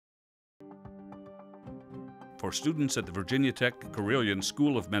for students at the Virginia Tech Carilion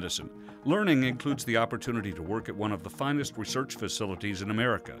School of Medicine. Learning includes the opportunity to work at one of the finest research facilities in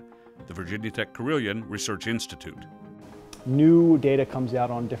America, the Virginia Tech Carilion Research Institute. New data comes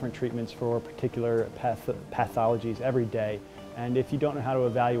out on different treatments for particular pathologies every day, and if you don't know how to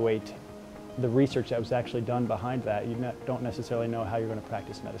evaluate the research that was actually done behind that, you don't necessarily know how you're going to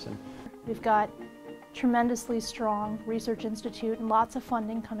practice medicine. We've got tremendously strong research institute and lots of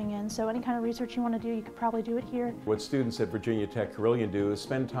funding coming in, so any kind of research you want to do, you could probably do it here. What students at Virginia Tech Carilion do is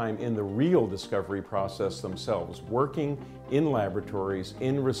spend time in the real discovery process themselves, working in laboratories,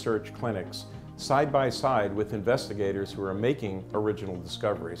 in research clinics, side by side with investigators who are making original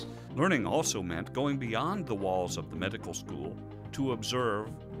discoveries. Learning also meant going beyond the walls of the medical school to observe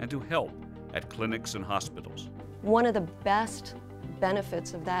and to help at clinics and hospitals. One of the best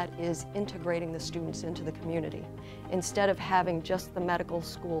benefits of that is integrating the students into the community. Instead of having just the medical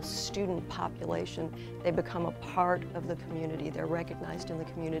school student population, they become a part of the community. They're recognized in the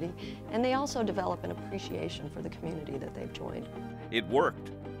community, and they also develop an appreciation for the community that they've joined. It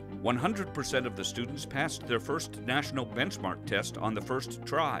worked. 100% of the students passed their first national benchmark test on the first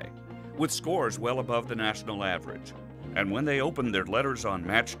try, with scores well above the national average. And when they opened their letters on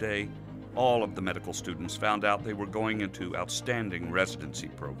match day, all of the medical students found out they were going into outstanding residency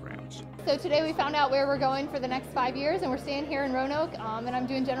programs. So today we found out where we're going for the next 5 years, and we're staying here in Roanoke, and I'm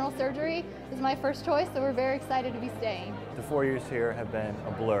doing general surgery. This is my first choice, so we're very excited to be staying. The 4 years here have been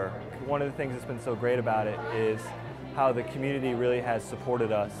a blur. One of the things that's been so great about it is how the community really has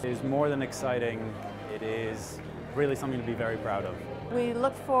supported us. It is more than exciting. It is really something to be very proud of. We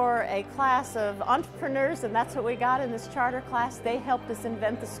looked for a class of entrepreneurs, and that's what we got in this charter class. They helped us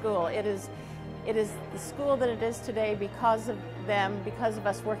invent the school. It is the school that it is today because of them, because of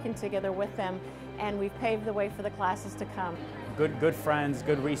us working together with them, and we've paved the way for the classes to come. Good friends,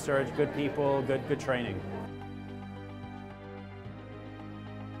 good research, good people, good training.